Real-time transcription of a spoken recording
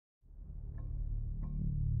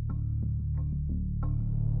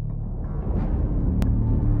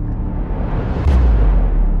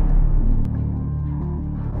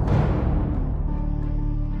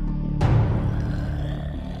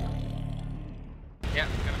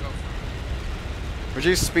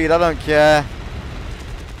Reduce speed, I don't care.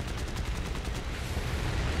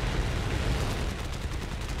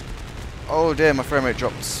 Oh dear, my frame rate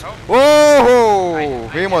dropped. Oh. Whoa!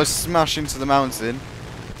 He almost smashed into the mountain.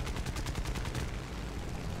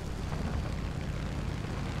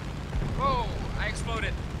 Whoa! I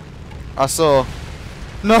exploded. I saw.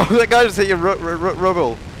 No, that guy just hit your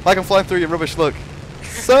rubble. Like I'm flying through your rubbish, look.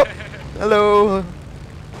 Sup? Hello.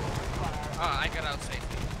 I got out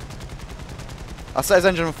safely. I set his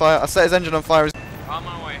engine on fire. I set his engine on fire. On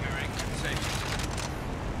my way, Henry. Safe.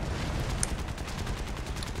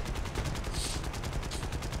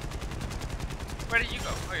 Where did you go?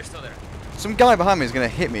 Oh, you're still there. Some guy behind me is going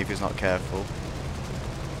to hit me if he's not careful.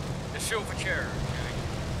 The silver chair.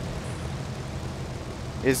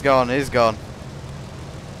 He's gone, he's gone.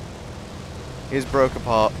 He's broke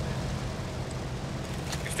apart.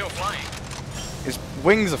 You're still flying. His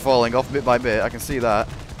wings are falling off bit by bit, I can see that.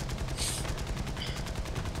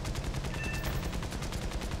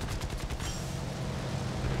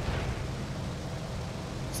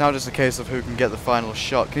 It's now just a case of who can get the final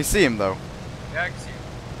shot. Can you see him though? Yeah, I can see you.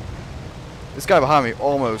 This guy behind me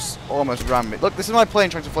almost ran me. Look, this is my plane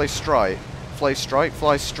trying to fly straight. Fly straight.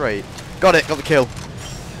 Got it, got the kill.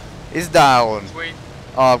 He's down. Sweet.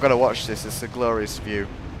 Oh, I've got to watch this. It's a glorious view.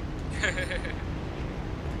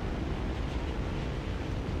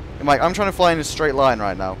 Mike, I'm trying to fly in a straight line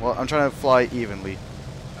right now. Well, I'm trying to fly evenly.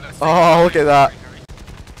 Oh, look at that.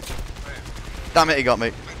 Damn it, he got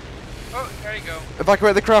me. Oh, there you go.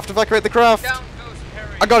 Evacuate the craft, evacuate the craft. Down goes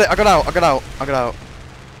Harry. I got it, I got out, I got out, I got out.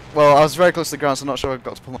 Well, I was very close to the ground, so I'm not sure I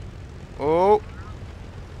got to pull my... Oh.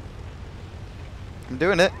 I'm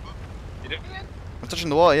doing it. You doing it? I'm touching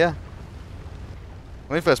the water, yeah.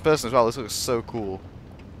 I'm in first person as well, this looks so cool.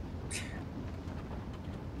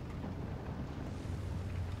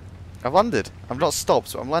 I've landed. I've not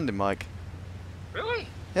stopped, but I'm landing, Mike. Really?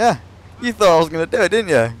 Yeah. You thought I was going to do it, didn't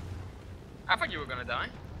you? I thought you were gonna die.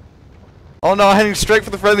 Oh no, I'm heading straight for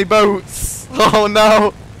the friendly boats. Oh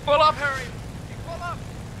no. Pull up, Harry. Pull up.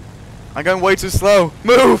 I'm going way too slow.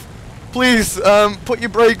 Move! Please, put your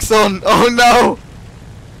brakes on. Oh no!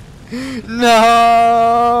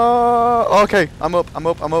 No! Okay, I'm up.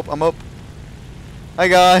 Hi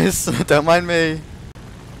guys, don't mind me.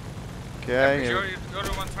 Okay. Yeah, you're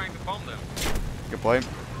the one trying to bomb them. Good point.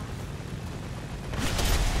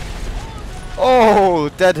 Oh,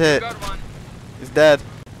 dead You hit. got one. He's dead.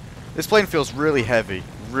 This plane feels really heavy.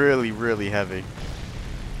 Really, really heavy.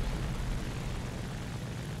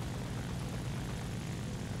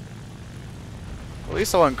 At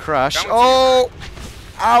least I won't crash. Don't Oh!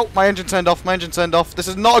 Ow! My engine turned off. My engine turned off. This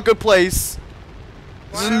is not a good place.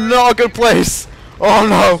 This is not a good place. Oh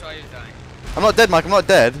no! Saw you dying. I'm not dead, Mike. I'm not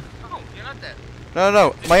dead. Oh, you're not dead. No, no,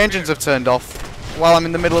 no. My engines have turned off while I'm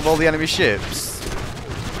in the middle of all the enemy ships.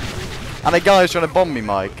 And a guy is trying to bomb me,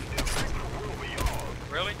 Mike.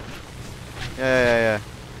 Really? Yeah.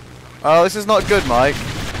 Oh, this is not good, Mike.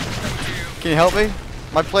 Can you help me?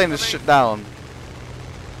 My plane is shut down.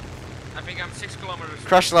 I think I'm 6 kilometers.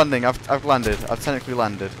 Crash landing. I've landed. I've technically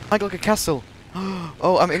landed. Mike, look, a castle.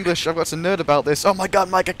 Oh, I'm English. I've got to nerd about this. Oh my god,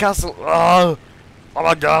 Mike, a castle. Oh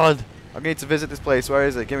my god. I need to visit this place. Where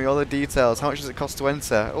is it? Give me all the details. How much does it cost to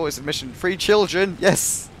enter? Oh, it's admission. Free children.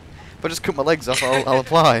 Yes. If I just cut my legs off, I'll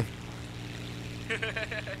apply.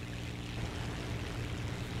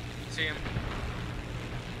 See him.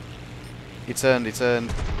 He turned.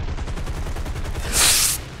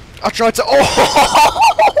 I tried to.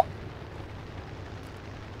 Oh!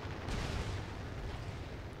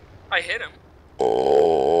 I hit him.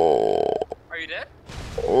 Oh! Are you dead?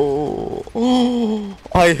 Oh!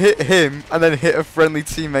 I hit him and then hit a friendly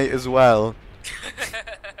teammate as well.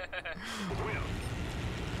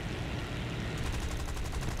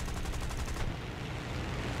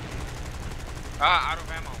 Out of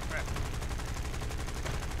ammo. Crap.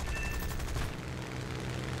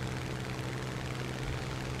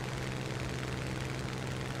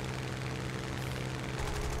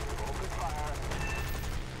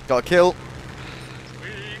 Got a kill.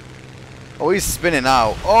 Oh, he's spinning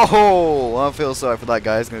out. Oh, I feel sorry for that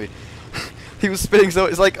guy. It's gonna be. He was spinning, so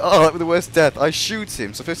it's like, oh, that was the worst death. I shoot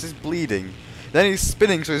him, so first he's bleeding, then he's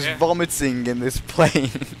spinning, so he's vomiting in this plane.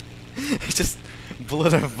 It's just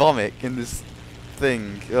blood and vomit in this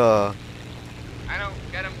thing. I know.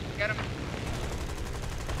 Get him.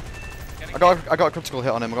 I got a critical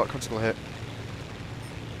hit on him. I got a critical hit.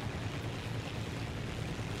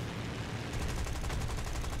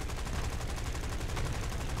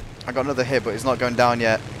 I got another hit, but he's not going down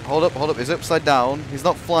yet. Hold up. He's upside down. He's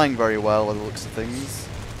not flying very well by the looks of things.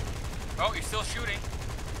 Oh, he's still shooting.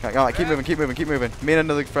 Alright, keep moving, keep moving, keep moving. Me and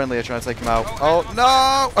another friendly are trying to take him out. Oh, Oh,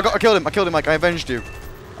 no! I killed him, Mike. I avenged you.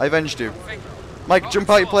 I avenged you. Mike, jump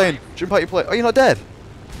out your plane. Jump out your plane. Oh, you're not dead.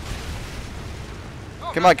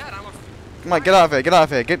 Okay, Mike. Mike, get out of here, get out of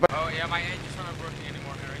here. Get back. Oh, yeah, my engine's not working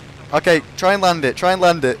anymore, Harry. Okay, try and land it, try and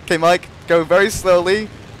land it. Okay, Mike, go very slowly.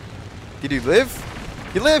 Did you live?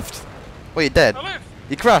 You lived! Well, you're dead. I lived.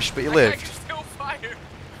 You crashed, but you I lived. can still fire.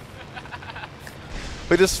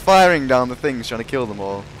 We're just firing down the things, trying to kill them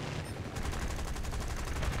all.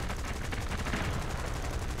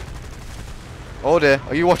 Oh dear,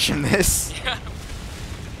 are you watching this? Yeah.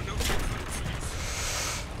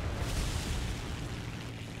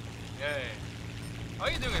 Yay. Oh,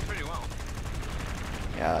 you're doing it pretty well.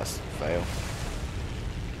 Yeah, that's a fail.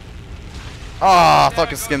 Ah, I thought I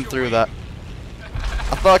could There skim goes through your that. wing.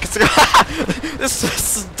 I thought I could skim. This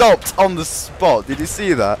stopped on the spot. Did you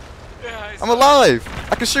see that? Yeah, I'm alive.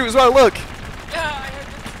 I can shoot as well. Look. Yeah, I had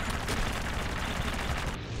it.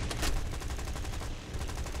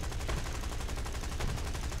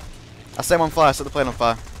 I set him on fire. Set the plane on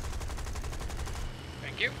fire.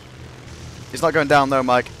 Thank you. He's not going down though,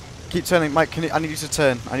 Mike. Keep turning, Mike. I need you to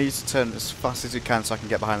turn. I need you to turn as fast as you can so I can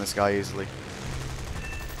get behind this guy easily.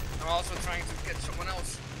 I'm also trying to get someone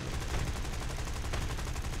else.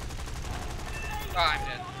 Ah, I'm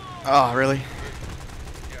dead. Oh, really?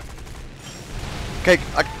 Yeah. Okay,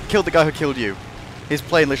 I killed the guy who killed you. His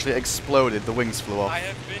plane literally exploded. The wings flew off. I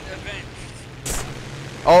have been avenged.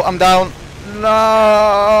 Oh, I'm down.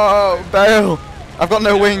 No, bail. I've got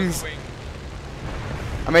no wings.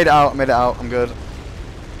 I made it out. I made it out. I'm good.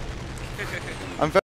 I'm very